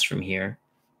pass from here,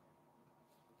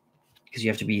 because you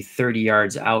have to be 30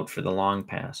 yards out for the long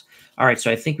pass. All right,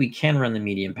 so I think we can run the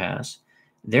medium pass.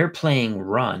 They're playing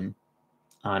run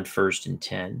on 1st and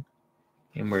 10,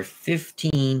 and we're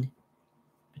 15,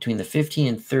 between the 15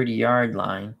 and 30-yard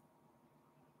line.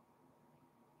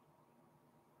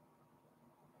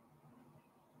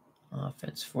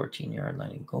 Offense, 14-yard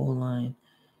line and goal line.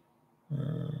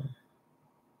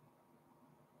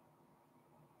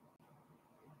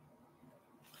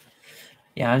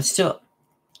 Yeah, I'm still...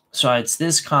 So it's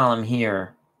this column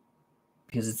here,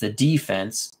 because it's the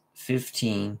defense,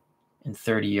 15 and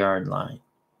 30-yard line.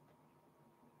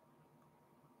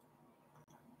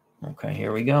 Okay,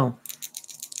 here we go.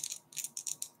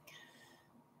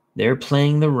 They're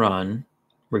playing the run.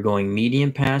 We're going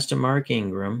medium pass to Mark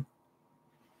Ingram.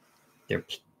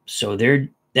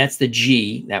 That's the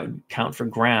G. That would count for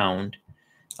ground.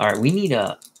 All right, we need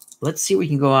let's see if we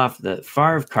can go off the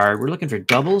Favre card. We're looking for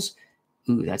doubles.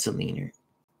 Ooh, that's a leaner.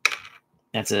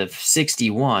 That's a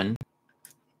 61.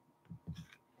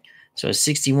 So a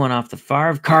 61 off the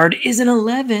Favre card is an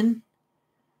 11.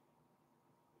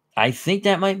 I think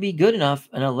that might be good enough.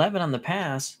 An 11 on the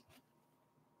pass.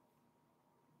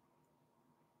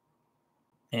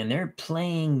 And they're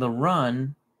playing the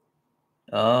run.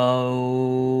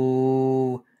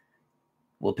 Oh,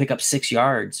 we'll pick up 6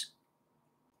 yards.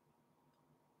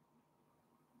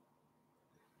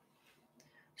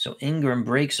 So Ingram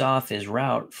breaks off his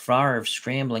route. Favre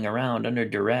scrambling around under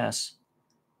duress.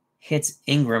 Hits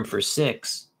Ingram for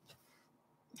 6.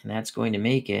 And that's going to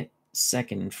make it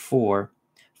 2nd and 4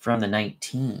 from the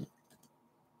 19.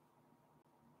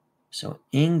 So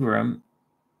Ingram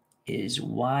is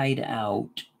wide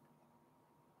out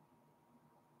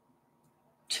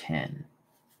 10.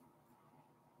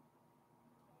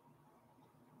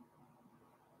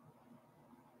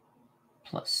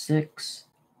 Plus 6.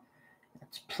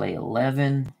 That's play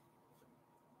 11.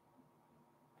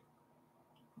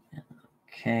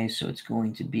 Okay, so it's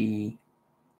going to be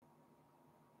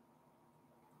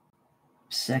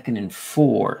 2nd and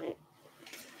 4.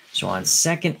 So on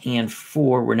 2nd and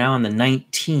 4, we're now on the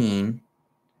 19.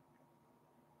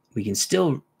 We can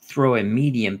still throw a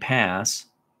medium pass.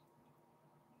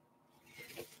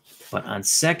 But on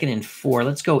 2nd and 4,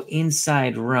 let's go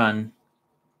inside run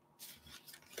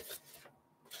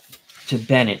to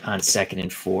Bennett on 2nd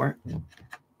and 4.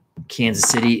 Kansas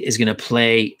City is going to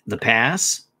play the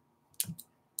pass.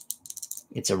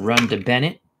 It's a run to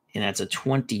Bennett, and that's a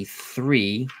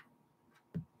 23.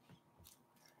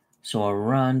 So a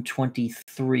run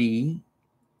 23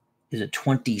 is a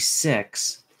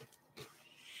 26.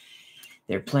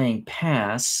 They're playing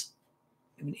pass.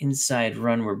 An inside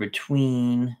run. We're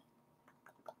between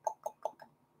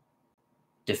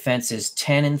defenses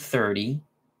 10 and 30.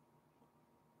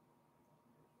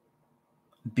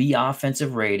 B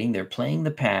offensive rating. They're playing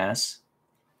the pass.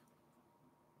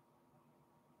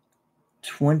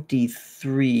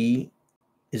 23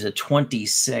 is a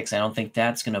 26. I don't think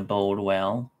that's going to bode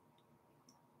well.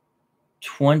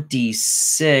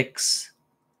 26,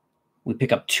 we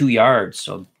pick up 2 yards.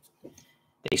 So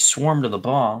they swarm to the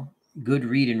ball. Good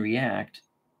read and react.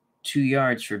 2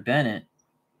 yards for Bennett.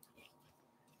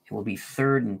 It will be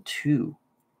 3rd and 2.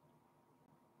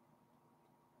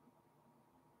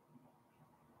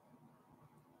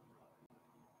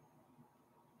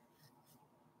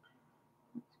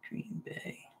 Green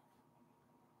Bay.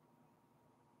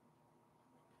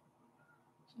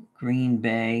 Green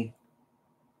Bay,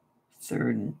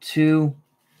 3rd and 2.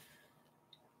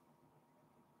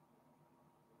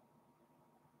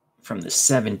 From the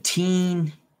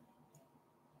 17,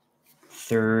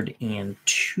 3rd and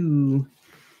 2.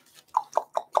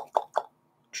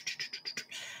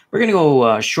 We're going to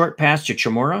go short pass to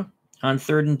Chamorro on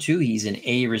 3rd and 2. He's an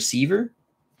A receiver.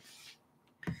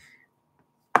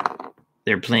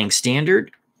 They're playing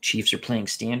standard. Chiefs are playing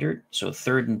standard. So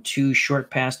 3rd and 2, short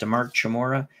pass to Mark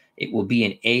Chamorro. It will be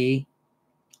an A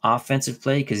offensive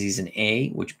play because he's an A,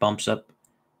 which bumps up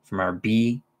from our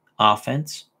B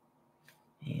offense.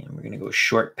 And we're going to go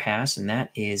short pass, and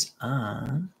that is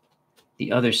on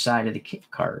the other side of the kick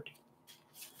card.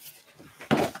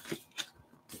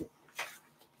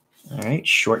 All right,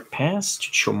 short pass to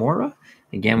Chamorro.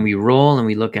 Again, we roll and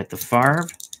we look at the Favre.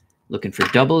 Looking for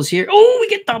doubles here. Oh, we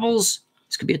get doubles.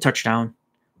 This could be a touchdown.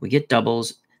 We get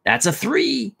doubles. That's a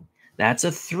 3. That's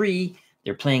a 3.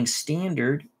 They're playing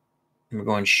standard. And we're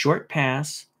going short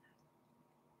pass.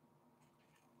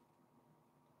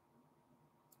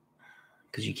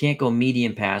 Because you can't go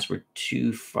medium pass. We're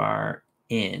too far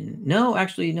in. No,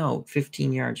 actually, no.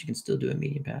 15 yards. You can still do a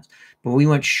medium pass. But we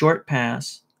went short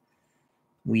pass.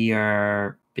 We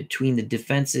are between the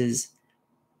defenses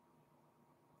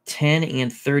 10 and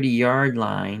 30-yard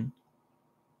line.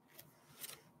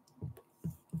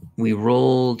 We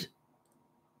rolled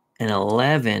an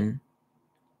 11.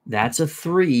 That's a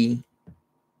 3.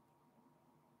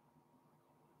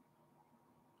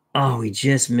 Oh, we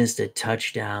just missed a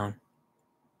touchdown.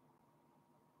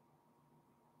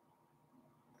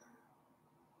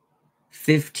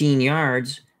 $15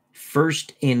 yards,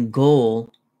 1st and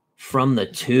goal from the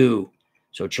 2.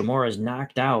 So Chamorro is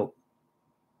knocked out.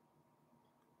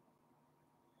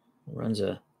 Runs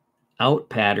a out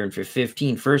pattern for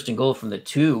 15. 1st and goal from the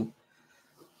 2.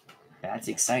 That's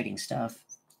exciting stuff.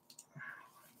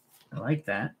 I like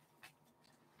that.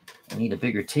 I need a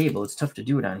bigger table. It's tough to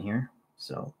do it on here.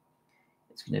 So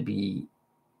it's going to be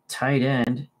tight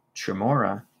end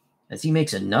Chamorro as he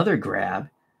makes another grab.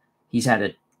 He's had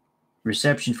a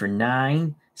reception for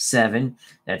 9, 7.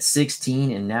 That's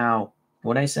 16. And now,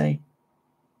 what'd I say?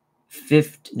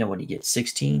 15. No, what did he get?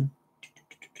 16.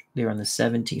 They're on the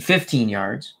 17. 15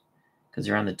 yards because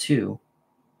they're on the 2.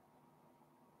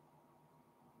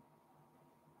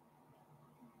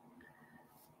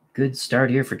 Good start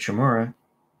here for Chamorro.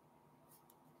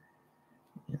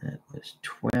 That was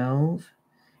 12.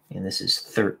 And this is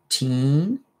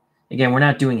 13. Again, we're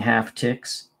not doing half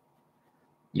ticks.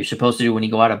 You're supposed to do when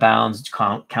you go out of bounds,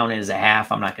 count it as a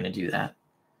half. I'm not going to do that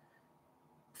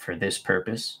for this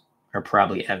purpose, or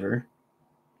probably ever.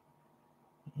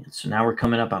 And so now we're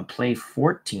coming up on play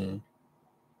 14.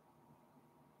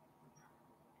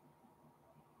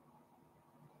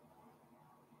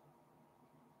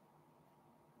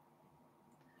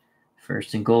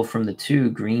 First and goal from the 2,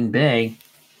 Green Bay.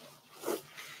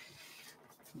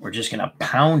 We're just going to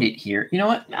pound it here. You know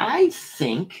what? I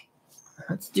think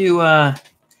let's do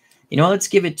You know, let's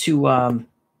give it to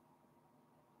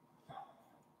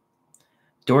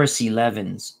Dorsey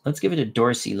Levens. Let's give it to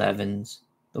Dorsey Levens.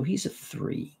 Though he's a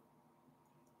 3.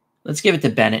 Let's give it to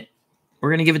Bennett. We're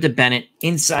going to give it to Bennett.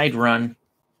 Inside run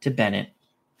to Bennett.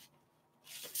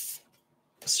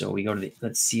 So we go to the,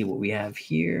 let's see what we have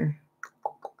here.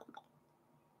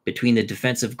 Between the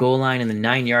defensive goal line and the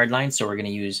 9-yard line. So we're going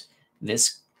to use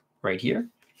this right here.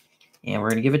 And we're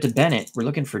going to give it to Bennett. We're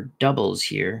looking for doubles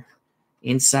here.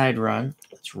 Inside run.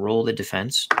 Let's roll the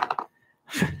defense.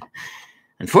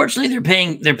 Unfortunately,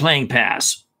 they're playing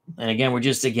pass. And again,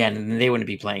 they wouldn't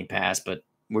be playing pass, but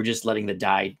we're just letting the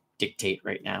die dictate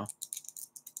right now.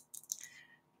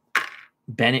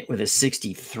 Bennett with a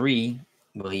 63.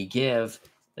 Will he give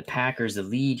the Packers the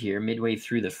lead here midway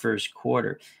through the first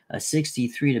quarter? A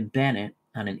 63 to Bennett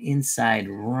on an inside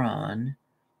run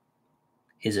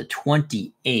is a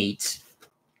 28.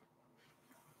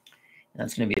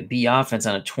 That's going to be a B offense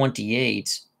on a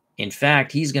 28. In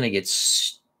fact, he's going to get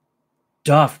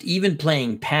stuffed. Even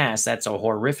playing pass, that's a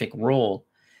horrific roll.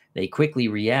 They quickly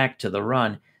react to the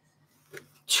run.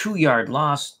 2-yard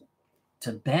loss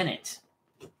to Bennett.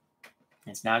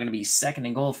 It's now going to be 2nd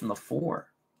and goal from the 4.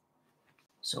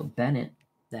 So Bennett,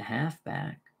 the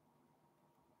halfback,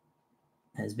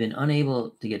 has been unable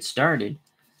to get started.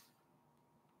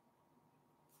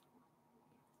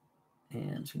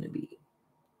 And it's going to be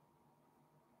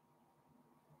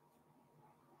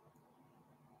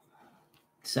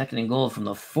second and goal from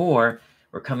the 4.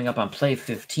 We're coming up on play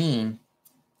 15.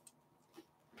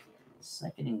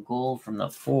 2nd and goal from the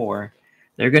 4.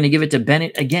 They're going to give it to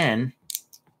Bennett again.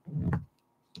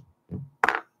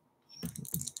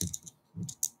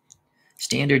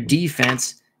 Standard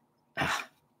defense.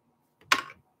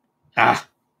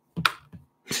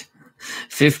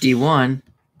 51.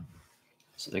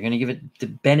 So they're going to give it to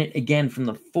Bennett again from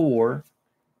the 4.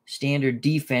 Standard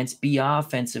defense, B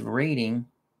offensive rating.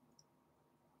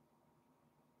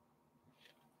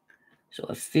 So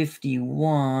a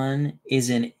 51 is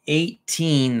an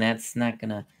 18. That's not going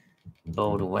to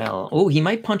bode well. Oh, he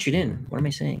might punch it in. What am I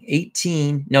saying?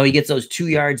 18. No, he gets those 2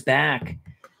 yards back.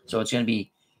 So it's going to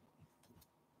be,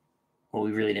 well,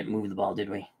 we really didn't move the ball, did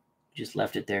we? Just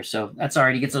left it there. So that's all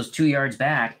right. He gets those 2 yards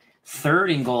back.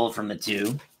 3rd and goal from the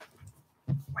 2.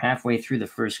 Halfway through the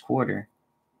first quarter.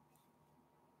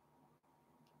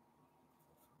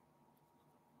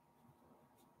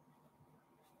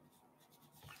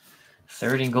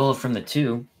 Third and goal from the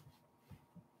 2.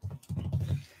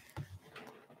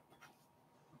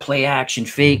 Play action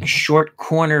fake, short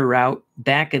corner route,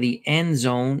 back of the end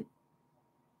zone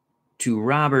to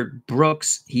Robert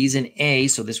Brooks. He's an A,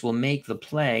 so this will make the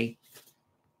play.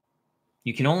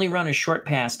 You can only run a short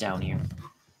pass down here.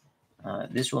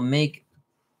 This will make,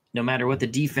 no matter what the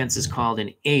defense is called,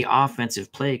 an A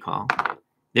offensive play call.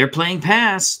 They're playing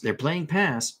pass. They're playing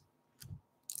pass.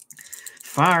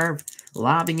 Favre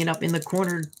lobbing it up in the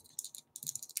corner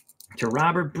to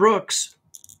Robert Brooks.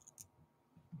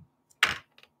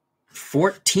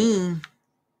 14.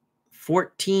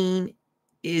 14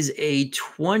 is a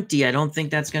 20. I don't think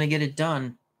that's going to get it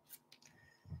done.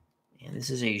 And this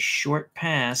is a short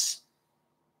pass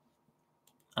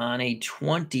on a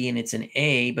 20, and it's an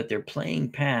A, but they're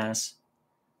playing pass.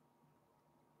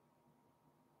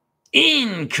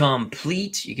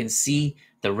 Incomplete. You can see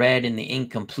the red in the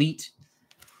incomplete.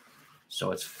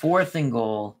 So it's 4th and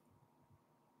goal.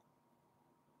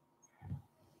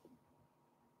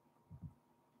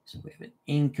 So we have an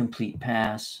incomplete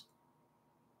pass.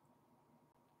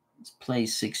 It's play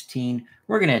 16.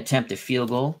 We're going to attempt a field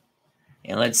goal.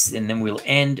 And then we'll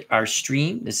end our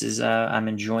stream. This is I'm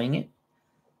enjoying it.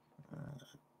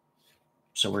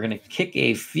 So we're going to kick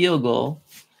a field goal.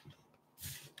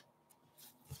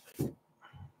 All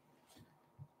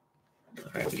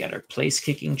right, we got our place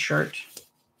kicking chart.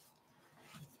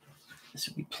 This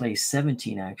would be play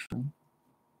 17, actually.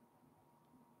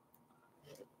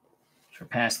 So we're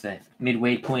past the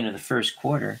midway point of the first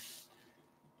quarter.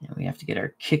 And we have to get our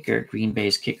kicker, Green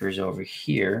Bay's kickers over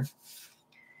here.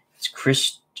 It's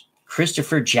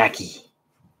Christopher Jackie.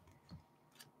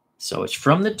 So it's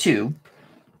from the 2.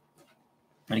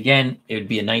 And again, it would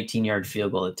be a 19-yard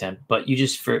field goal attempt. But you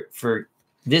just, for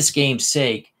this game's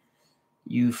sake,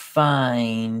 you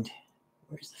find,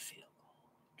 where's the field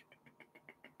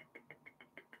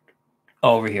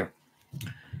goal? Oh, over here.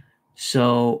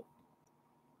 So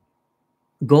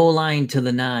goal line to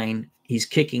the 9. He's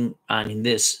kicking on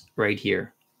this right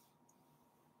here.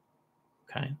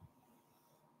 Okay.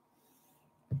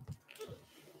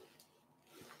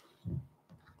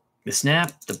 The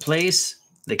snap, the place,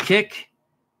 the kick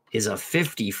is a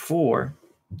 54.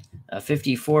 A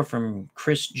 54 from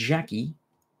Chris Jackie.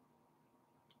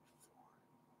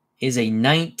 is a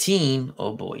 19.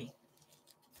 Oh, boy.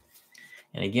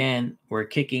 And again, we're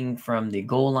kicking from the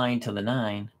goal line to the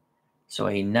 9. So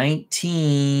a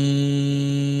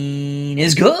 19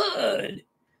 is good.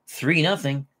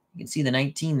 3-0. You can see the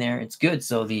 19 there. It's good.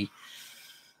 So the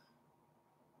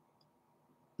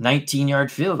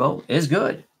 19-yard field goal is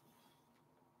good.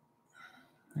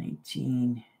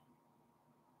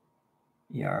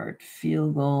 19-yard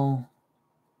field goal.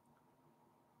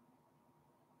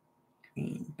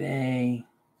 Green Bay.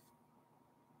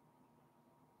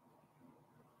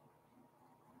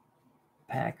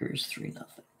 Packers 3-0.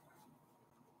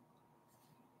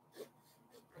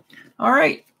 All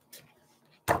right.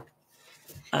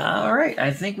 All right.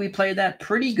 I think we played that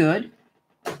pretty good.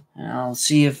 And I'll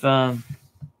see if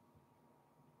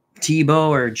Tebow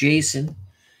or Jason,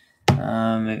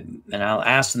 and I'll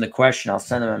ask them the question. I'll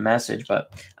send them a message,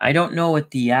 but I don't know what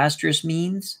the asterisk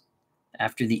means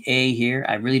after the A here.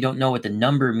 I really don't know what the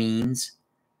number means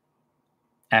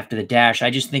after the dash.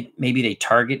 I just think maybe they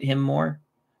target him more.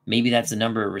 Maybe that's the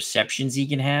number of receptions he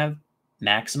can have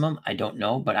maximum. I don't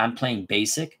know, but I'm playing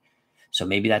basic. So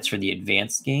maybe that's for the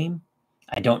advanced game.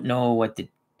 I don't know what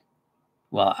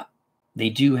they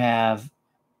do have,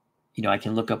 I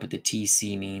can look up what the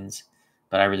TC means,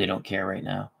 but I really don't care right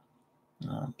now.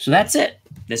 So that's it.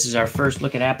 This is our first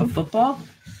look at APBA football.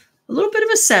 A little bit of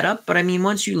a setup, but I mean,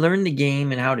 once you learn the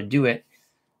game and how to do it,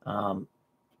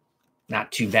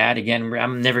 not too bad. Again,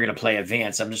 I'm never going to play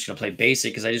advanced. I'm just going to play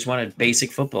basic because I just want a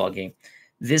basic football game.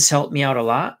 This helped me out a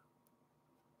lot,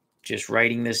 just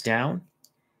writing this down.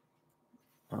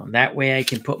 That way I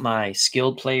can put my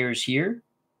skilled players here.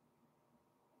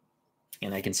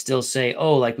 And I can still say,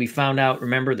 oh, like we found out,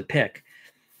 remember the pick.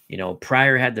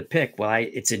 Pryor had the pick. Well,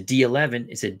 it's a D11.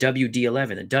 It's a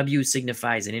WD11. The W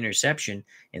signifies an interception,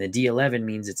 and the D11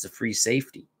 means it's a free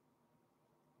safety.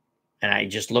 And I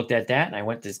just looked at that, and I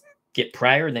went to get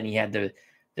Pryor, and then he had the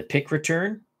pick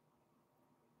return.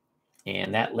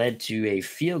 And that led to a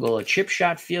field goal, a chip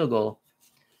shot field goal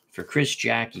for Chris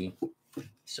Jackie.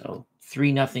 So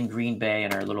 3-0 Green Bay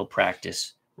in our little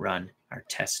practice run, our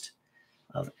test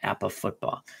of APBA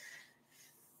football.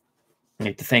 I'd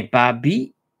like to thank Bob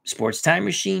B., Sports Time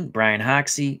Machine, Brian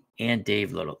Hoxie, and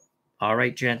Dave Little. All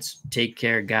right, gents, take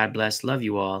care. God bless. Love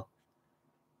you all.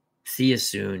 See you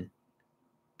soon.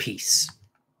 Peace.